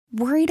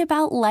Worried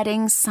about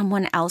letting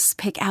someone else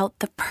pick out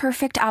the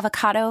perfect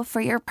avocado for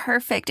your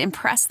perfect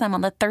impress them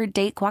on the third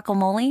date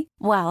guacamole?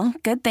 Well,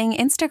 good thing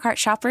Instacart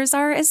shoppers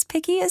are as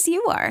picky as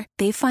you are.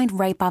 They find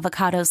ripe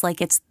avocados like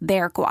it's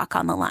their guac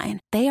on the line.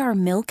 They are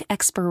milk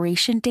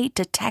expiration date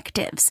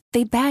detectives.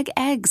 They bag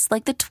eggs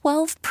like the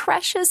 12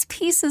 precious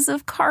pieces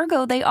of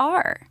cargo they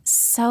are.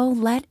 So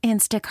let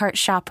Instacart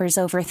shoppers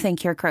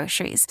overthink your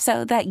groceries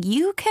so that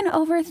you can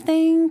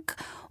overthink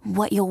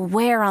what you'll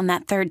wear on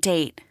that third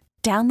date.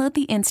 Download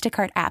the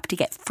Instacart app to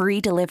get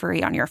free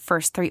delivery on your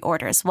first 3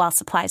 orders while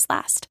supplies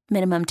last.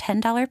 Minimum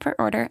 $10 per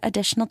order.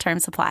 Additional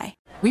terms apply.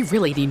 We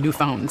really need new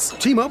phones.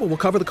 T-Mobile will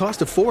cover the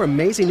cost of 4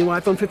 amazing new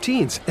iPhone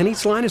 15s, and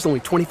each line is only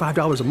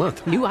 $25 a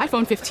month. New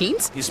iPhone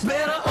 15s? It's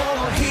better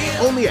over here.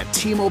 Only at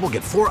T-Mobile,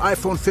 get 4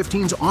 iPhone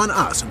 15s on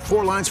us and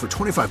 4 lines for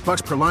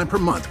 $25 per line per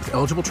month with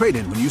eligible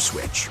trade-in when you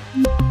switch.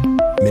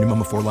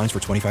 Minimum of 4 lines for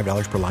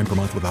 $25 per line per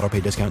month with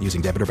autopay discount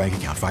using debit or bank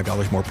account.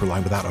 $5 more per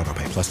line without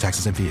autopay, plus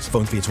taxes and fees.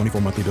 Phone fee at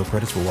 24 monthly bill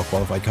credits for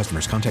well-qualified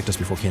customers. Contact us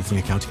before canceling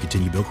account to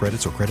continue bill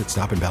credits or credit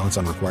stop and balance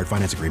on required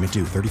finance agreement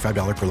due.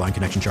 $35 per line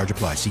connection charge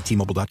applies. See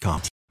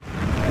T-Mobile.com.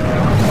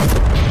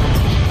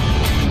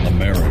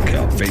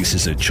 America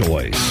faces a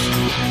choice.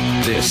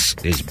 This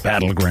is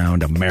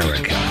Battleground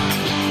America.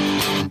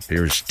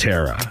 Here's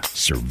Tara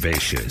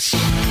Servatius.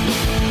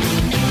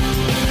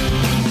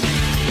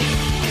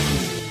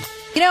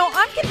 You know,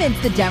 I'm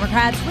convinced the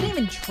Democrats wouldn't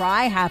even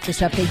try half the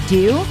stuff they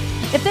do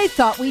if they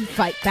thought we'd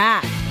fight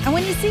back. And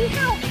when you see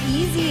how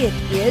easy it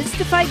is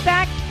to fight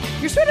back,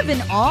 you're sort of in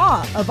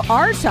awe of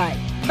our side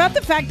about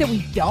the fact that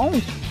we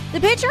don't. The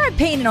picture I've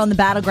painted on the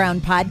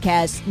Battleground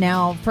podcast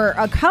now for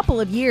a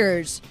couple of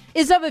years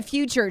is of a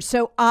future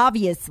so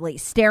obviously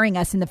staring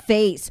us in the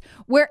face,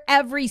 where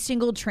every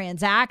single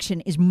transaction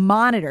is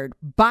monitored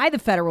by the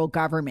federal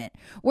government,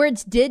 where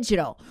it's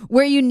digital,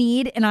 where you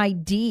need an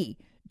ID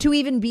to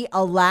even be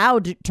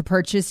allowed to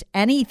purchase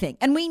anything.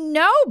 And we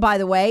know, by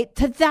the way,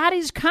 that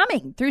is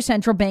coming through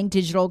central bank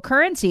digital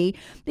currency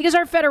because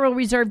our Federal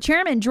Reserve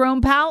Chairman,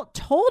 Jerome Powell,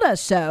 told us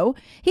so.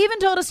 He even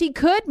told us he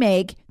could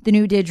make the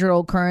new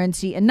digital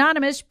currency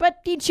anonymous, but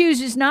he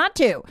chooses not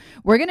to.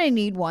 We're going to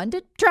need one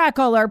to track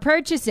all our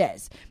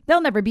purchases.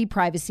 There'll never be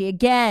privacy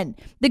again.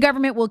 The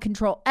government will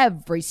control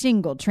every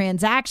single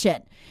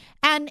transaction.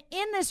 And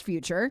in this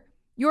future,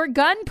 your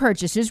gun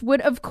purchases would,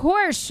 of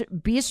course,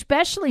 be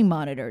especially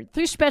monitored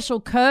through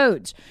special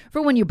codes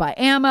for when you buy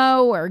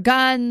ammo or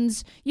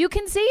guns. You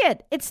can see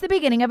it. It's the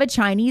beginning of a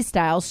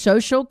Chinese-style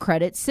social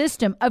credit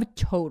system of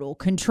total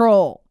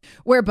control,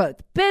 where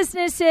both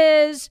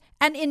businesses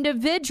and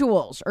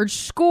individuals are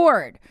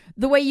scored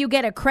the way you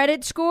get a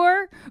credit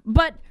score,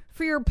 but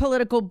for your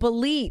political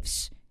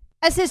beliefs.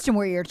 A system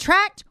where you're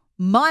tracked,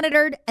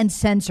 monitored, and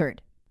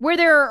censored, where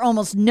there are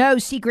almost no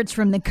secrets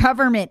from the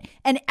government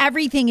and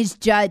everything is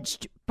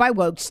judged by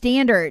woke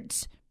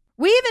standards.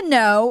 We even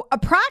know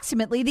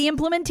approximately the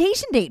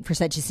implementation date for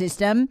such a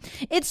system.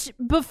 It's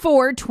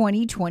before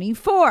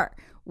 2024.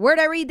 Where'd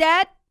I read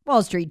that?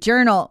 Wall Street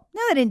Journal.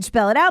 No, they didn't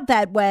spell it out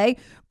that way,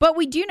 but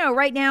we do know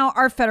right now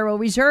our Federal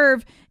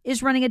Reserve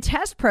is running a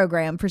test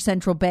program for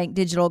central bank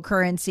digital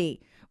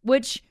currency,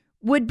 which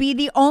would be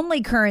the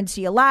only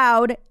currency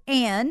allowed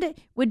and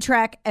would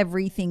track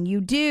everything you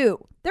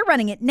do. They're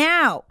running it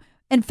now.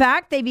 In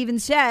fact, they've even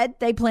said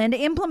they plan to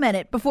implement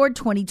it before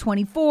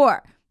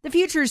 2024. The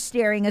future is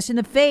staring us in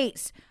the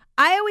face.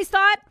 I always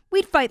thought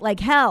we'd fight like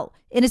hell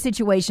in a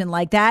situation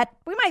like that.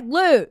 We might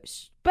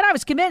lose, but I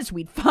was convinced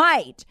we'd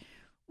fight.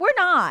 We're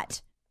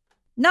not.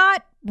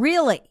 Not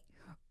really.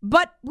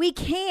 But we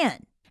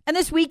can. And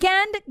this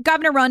weekend,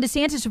 Governor Ron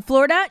DeSantis of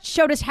Florida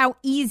showed us how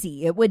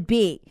easy it would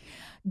be.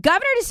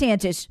 Governor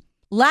DeSantis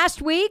last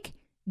week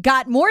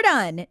got more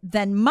done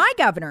than my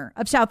governor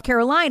of South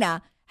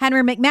Carolina,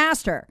 Henry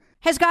McMaster,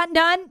 has gotten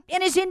done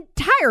in his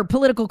entire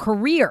political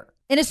career.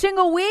 In a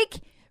single week,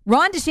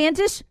 Ron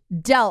DeSantis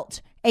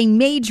dealt a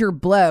major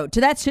blow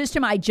to that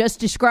system I just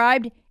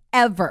described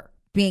ever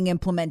being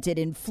implemented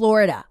in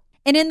Florida.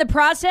 And in the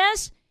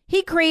process,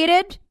 he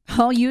created,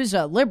 I'll use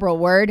a liberal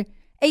word,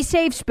 a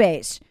safe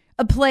space,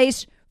 a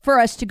place for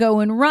us to go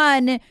and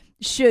run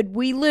should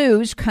we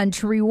lose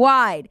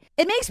countrywide.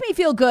 It makes me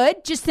feel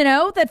good just to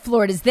know that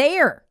Florida's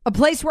there, a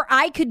place where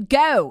I could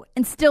go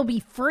and still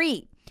be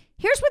free.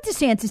 Here's what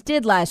DeSantis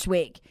did last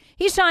week.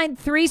 He signed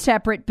 3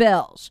 separate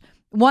bills.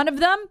 One of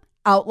them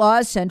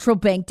outlaws central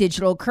bank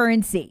digital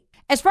currency.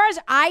 As far as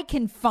I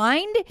can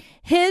find,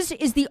 his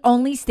is the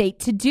only state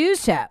to do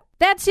so.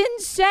 That's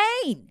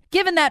insane,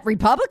 given that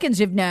Republicans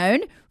have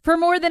known for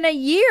more than a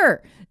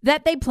year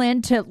that they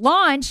plan to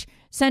launch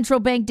central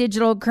bank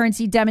digital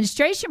currency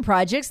demonstration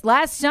projects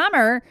last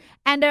summer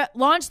and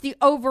launch the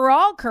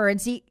overall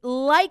currency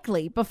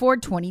likely before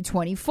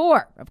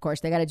 2024. Of course,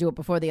 they got to do it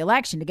before the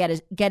election to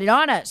get it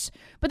on us.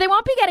 But they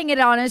won't be getting it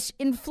on us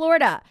in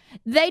Florida.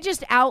 They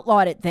just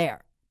outlawed it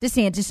there.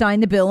 DeSantis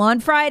signed the bill on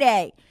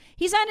Friday.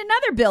 He signed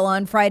another bill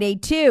on Friday,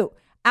 too,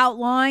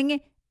 outlawing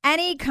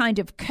any kind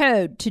of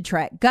code to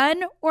track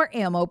gun or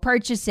ammo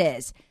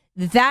purchases.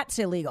 That's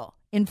illegal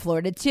in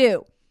Florida,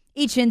 too.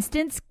 Each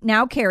instance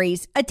now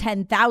carries a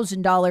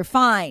 $10,000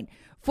 fine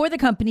for the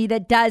company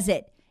that does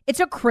it. It's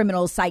a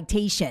criminal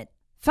citation.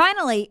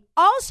 Finally,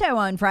 also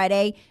on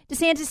Friday,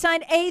 DeSantis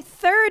signed a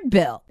third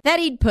bill that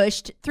he'd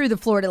pushed through the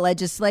Florida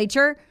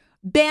legislature,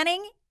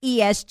 banning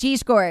ESG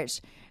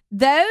scores.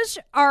 Those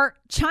are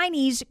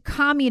Chinese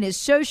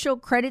communist social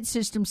credit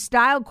system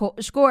style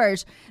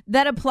scores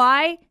that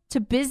apply to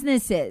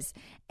businesses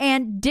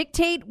and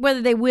dictate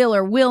whether they will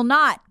or will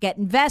not get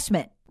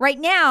investment. Right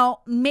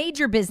now,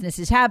 major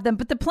businesses have them,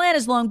 but the plan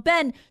has long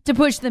been to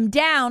push them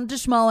down to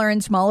smaller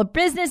and smaller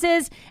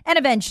businesses and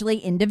eventually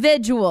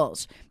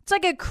individuals. It's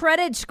like a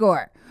credit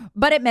score,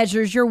 but it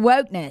measures your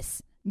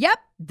wokeness. Yep,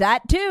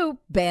 that too,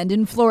 banned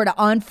in Florida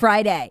on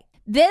Friday.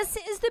 This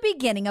is the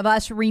beginning of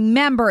us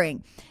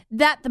remembering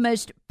that the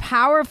most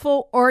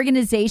powerful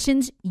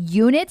organizations,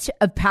 units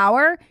of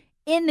power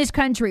in this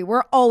country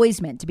were always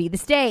meant to be the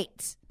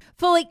states.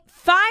 Fully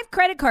 5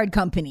 credit card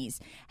companies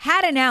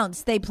had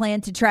announced they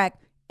plan to track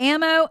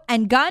ammo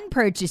and gun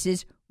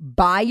purchases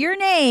by your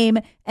name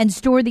and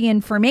store the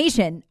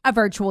information, a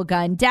virtual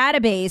gun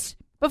database,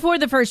 before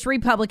the first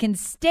Republican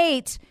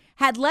states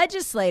had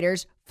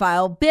legislators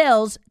file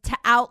bills to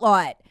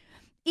outlaw it.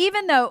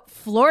 Even though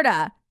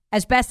Florida,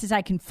 as best as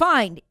I can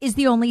find, is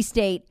the only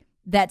state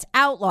that's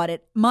outlawed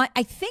it.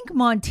 I think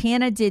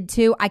Montana did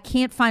too. I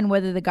can't find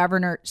whether the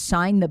governor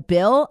signed the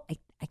bill.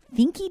 I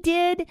think he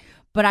did,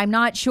 but I'm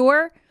not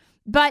sure.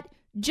 But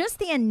just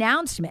the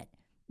announcement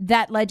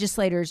that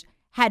legislators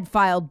had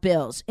filed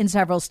bills in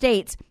several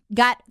states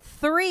got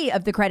 3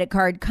 of the credit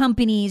card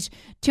companies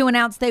to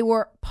announce they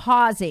were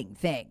pausing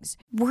things.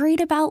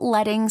 Worried about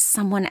letting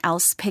someone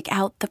else pick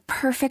out the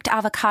perfect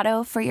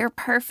avocado for your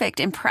perfect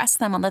impress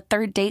them on the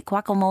third date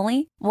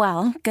guacamole?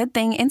 Well, good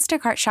thing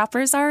Instacart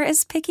shoppers are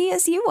as picky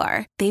as you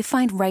are. They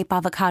find ripe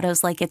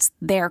avocados like it's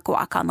their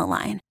guac on the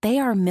line. They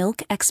are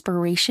milk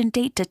expiration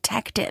date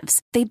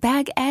detectives. They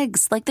bag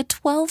eggs like the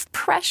 12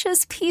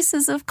 precious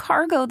pieces of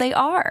cargo they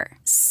are.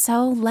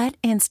 So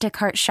let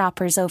Instacart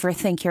shoppers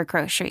overthink your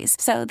groceries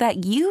so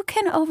that you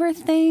can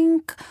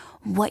overthink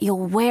what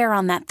you'll wear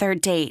on that third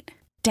date.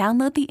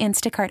 Download the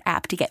Instacart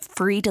app to get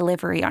free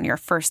delivery on your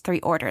first 3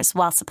 orders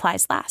while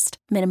supplies last.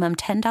 Minimum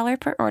 $10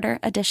 per order.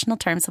 Additional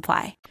terms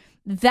apply.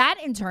 That,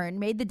 in turn,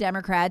 made the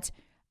Democrats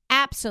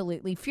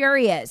absolutely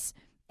furious.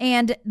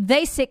 And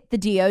they sicked the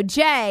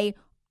DOJ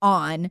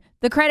on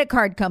the credit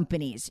card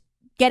companies,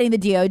 getting the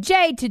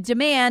DOJ to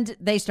demand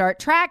they start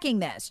tracking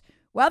this.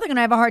 Well, they're going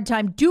to have a hard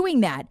time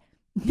doing that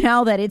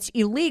now that it's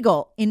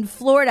illegal in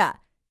Florida.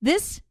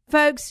 This,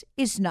 folks,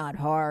 is not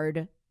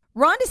hard.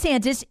 Ron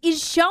DeSantis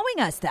is showing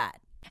us that.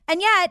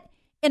 And yet,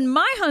 in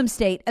my home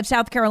state of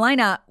South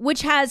Carolina,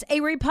 which has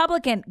a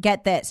Republican,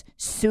 get this,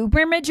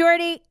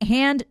 supermajority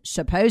and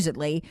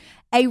supposedly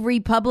a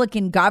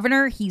Republican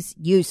governor, he's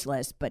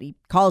useless, but he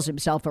calls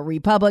himself a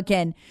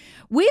Republican.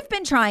 We've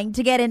been trying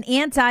to get an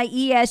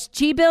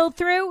anti-ESG bill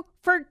through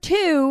for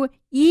 2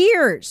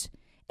 years.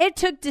 It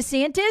took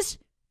DeSantis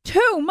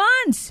 2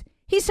 months.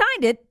 He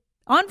signed it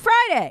on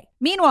Friday.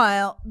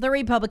 Meanwhile, the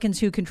Republicans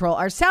who control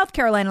our South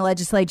Carolina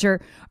legislature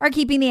are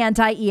keeping the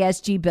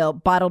anti-ESG bill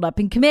bottled up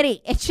in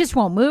committee. It just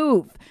won't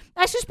move.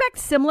 I suspect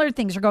similar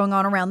things are going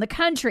on around the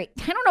country.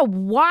 I don't know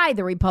why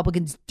the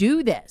Republicans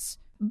do this,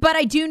 but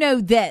I do know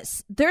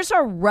this. There's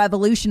a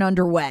revolution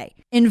underway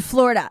in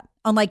Florida,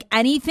 unlike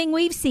anything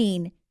we've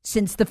seen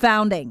since the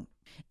founding.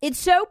 It's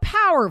so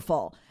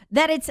powerful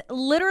that it's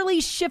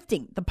literally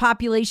shifting the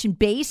population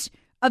base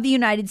of the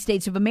United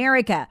States of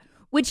America,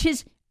 which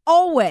has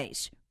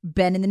always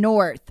been in the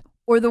North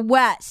or the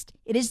West.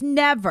 It has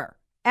never,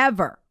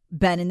 ever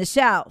been in the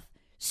South.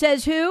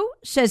 Says who?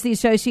 Says the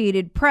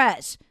Associated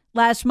Press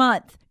last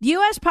month. The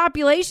U.S.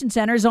 Population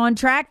Center is on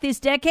track this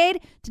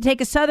decade to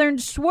take a southern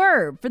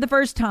swerve for the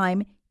first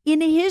time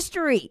in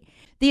history.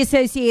 The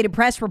Associated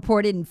Press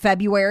reported in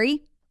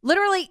February,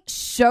 literally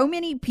so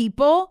many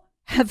people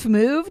have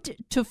moved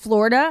to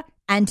Florida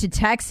and to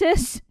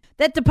Texas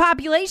that the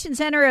population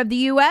center of the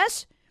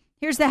U.S.,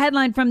 here's the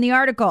headline from the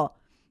article,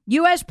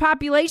 U.S.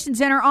 Population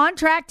Center on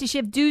track to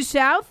shift due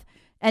south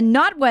and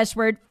not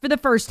westward for the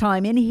first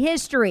time in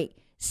history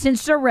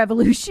since the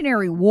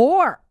Revolutionary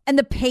War. And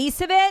the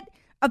pace of it,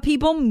 of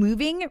people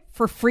moving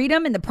for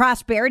freedom and the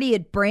prosperity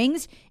it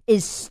brings,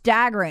 is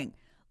staggering.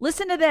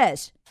 Listen to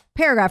this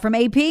paragraph from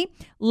AP.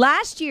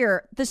 Last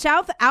year, the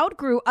South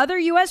outgrew other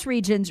U.S.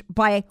 regions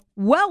by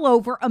well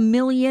over 1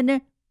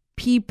 million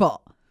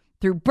people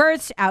through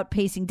births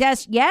outpacing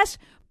deaths, yes,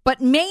 but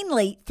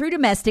mainly through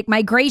domestic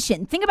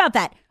migration. Think about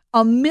that.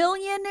 1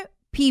 million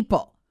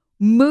people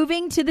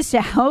moving to the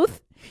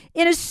South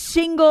in a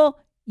single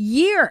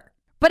year.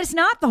 But it's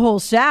not the whole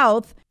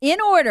South. In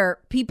order,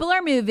 people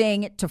are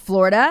moving to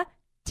Florida,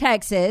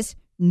 Texas,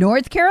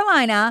 North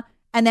Carolina,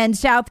 and then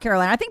South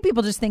Carolina. I think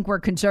people just think we're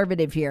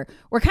conservative here.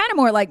 We're kind of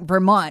more like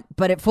Vermont,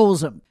 but it fools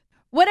them.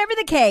 Whatever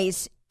the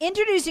case,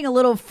 introducing a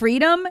little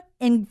freedom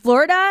in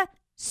Florida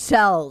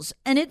sells,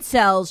 and it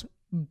sells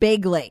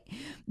bigly.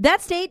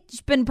 That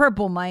state's been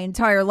purple my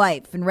entire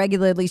life and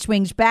regularly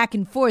swings back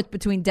and forth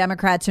between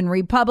Democrats and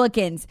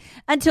Republicans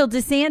until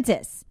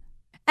DeSantis.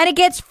 and it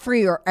gets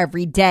freer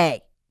every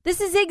day. This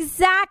is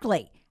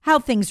exactly how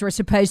things were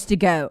supposed to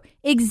go.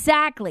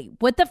 Exactly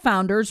what the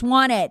founders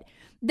wanted.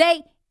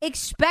 They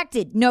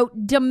expected,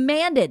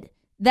 demanded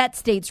that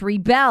states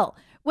rebel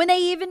when they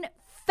even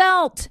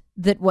felt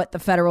that what the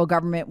federal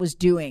government was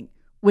doing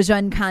was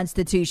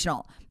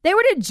unconstitutional. They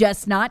were to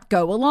just not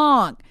go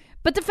along.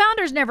 But the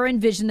founders never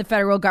envisioned the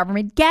federal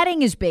government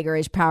getting as big or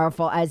as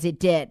powerful as it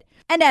did.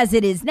 And as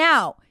it is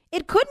now,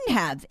 it couldn't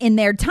have in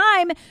their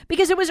time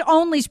because it was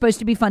only supposed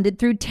to be funded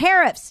through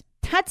tariffs.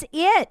 That's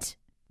it.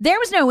 There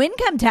was no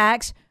income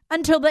tax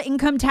until the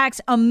income tax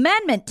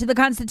amendment to the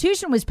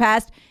Constitution was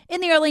passed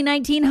in the early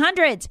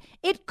 1900s.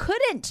 It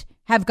couldn't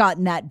have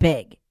gotten that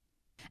big.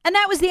 And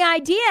that was the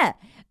idea,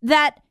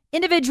 that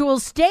individual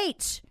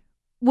states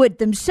would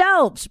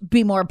themselves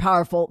be more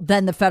powerful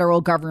than the federal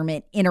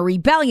government in a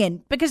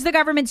rebellion because the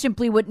government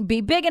simply wouldn't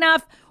be big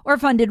enough or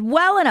funded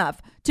well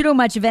enough to do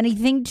much of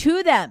anything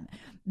to them.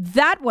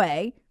 That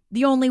way,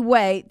 the only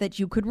way that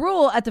you could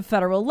rule at the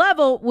federal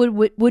level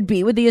would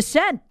be with the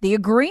assent, the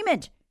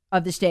agreement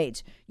of the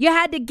states. You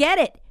had to get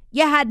it.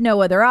 You had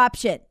no other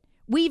option.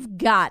 We've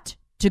got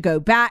to go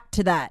back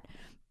to that.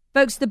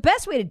 Folks, the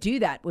best way to do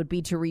that would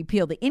be to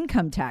repeal the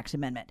income tax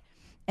amendment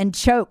and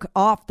choke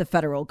off the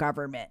federal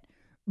government.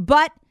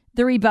 But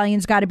the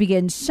rebellion's got to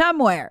begin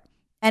somewhere,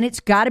 and it's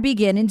got to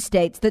begin in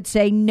states that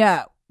say,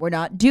 no, we're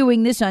not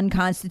doing this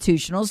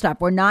unconstitutional stuff.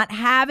 We're not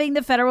having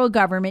the federal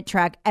government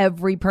track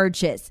every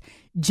purchase,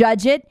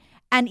 judge it,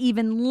 and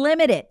even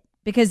limit it,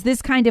 because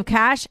this kind of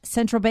cash,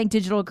 central bank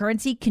digital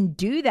currency, can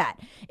do that.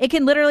 It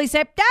can literally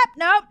say,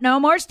 no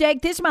more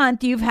steak this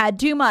month. You've had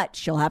too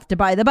much. You'll have to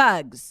buy the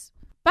bugs.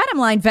 Bottom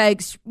line,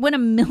 folks, when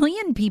 1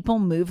 million people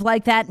move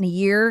like that in a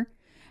year,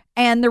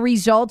 and the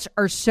results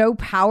are so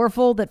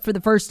powerful that for the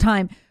first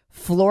time,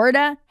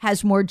 Florida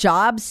has more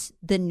jobs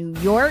than New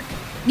York,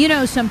 you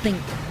know something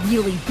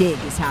really big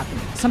is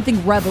happening,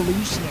 something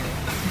revolutionary.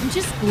 I'm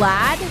just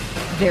glad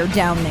they're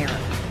down there,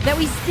 that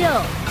we still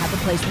have a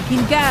place we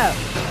can go,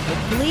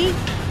 hopefully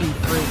be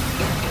free.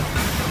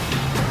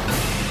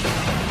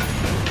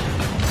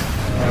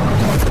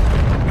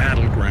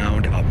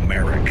 Battleground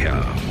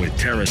America with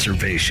Tara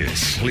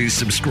Servatius. Please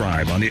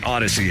subscribe on the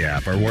Odyssey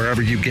app or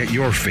wherever you get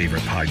your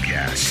favorite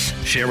podcasts.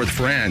 Share with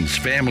friends,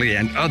 family,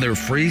 and other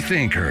free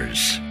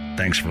thinkers.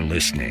 Thanks for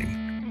listening.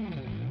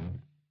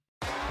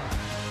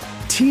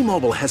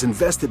 T-Mobile has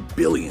invested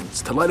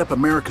billions to light up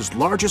America's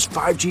largest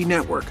 5G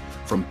network,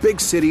 from big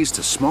cities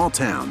to small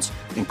towns,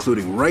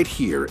 including right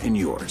here in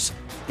yours.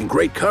 And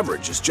great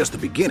coverage is just the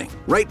beginning.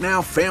 Right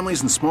now,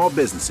 families and small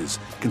businesses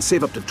can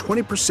save up to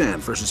 20%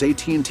 versus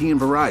AT&T and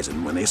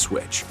Verizon when they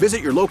switch.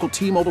 Visit your local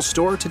T-Mobile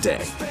store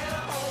today.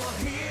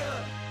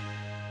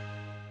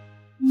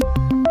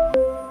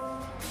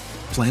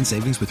 Plan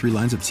savings with 3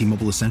 lines of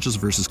T-Mobile Essentials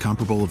versus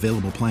comparable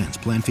available plans.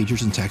 Plan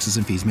features and taxes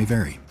and fees may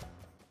vary.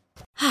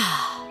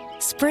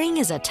 Spring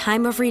is a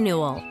time of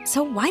renewal,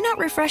 so why not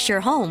refresh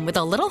your home with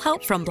a little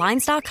help from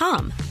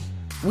Blinds.com?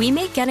 We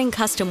make getting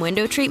custom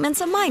window treatments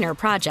a minor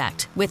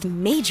project with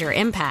major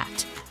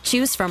impact.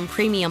 Choose from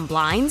premium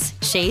blinds,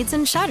 shades,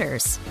 and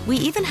shutters. We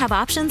even have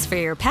options for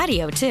your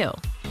patio, too.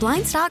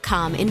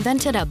 Blinds.com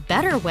invented a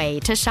better way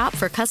to shop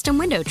for custom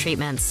window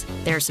treatments.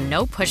 There's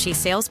no pushy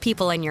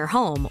salespeople in your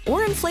home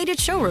or inflated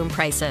showroom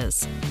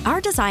prices.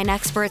 Our design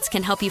experts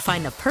can help you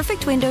find the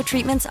perfect window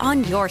treatments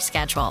on your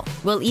schedule.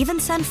 We'll even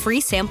send free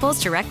samples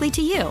directly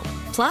to you.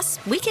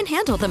 Plus, we can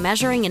handle the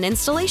measuring and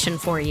installation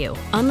for you.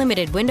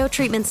 Unlimited window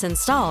treatments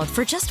installed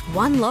for just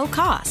one low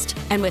cost.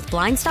 And with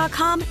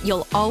Blinds.com,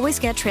 you'll always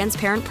get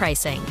transparent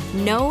pricing.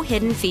 No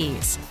hidden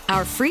fees.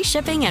 Our free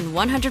shipping and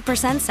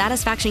 100%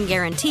 satisfaction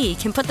guarantee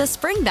can put the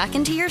spring back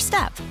into your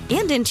step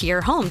and into your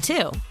home,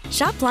 too.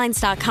 Shop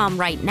Blinds.com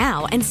right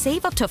now and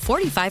save up to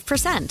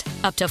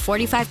 45%. Up to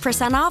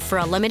 45% off for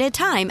a limited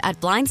time at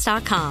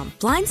Blinds.com.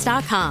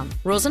 Blinds.com.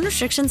 Rules and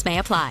restrictions may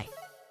apply.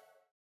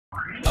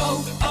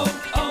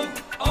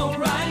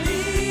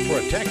 O'Reilly.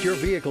 Protect your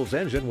vehicle's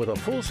engine with a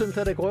full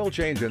synthetic oil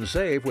change and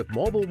save with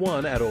Mobil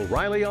 1 at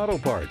O'Reilly Auto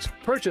Parts.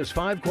 Purchase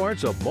 5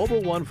 quarts of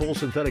Mobil 1 full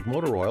synthetic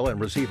motor oil and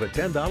receive a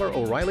 $10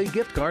 O'Reilly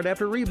gift card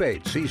after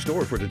rebate. See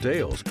store for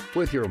details.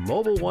 With your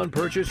Mobil 1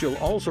 purchase, you'll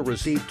also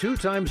receive 2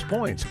 times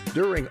points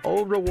during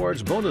O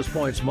Rewards Bonus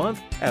Points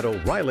Month at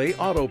O'Reilly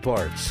Auto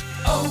Parts.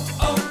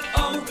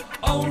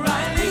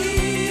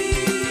 O'Reilly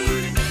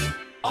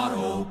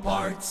Auto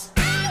Parts.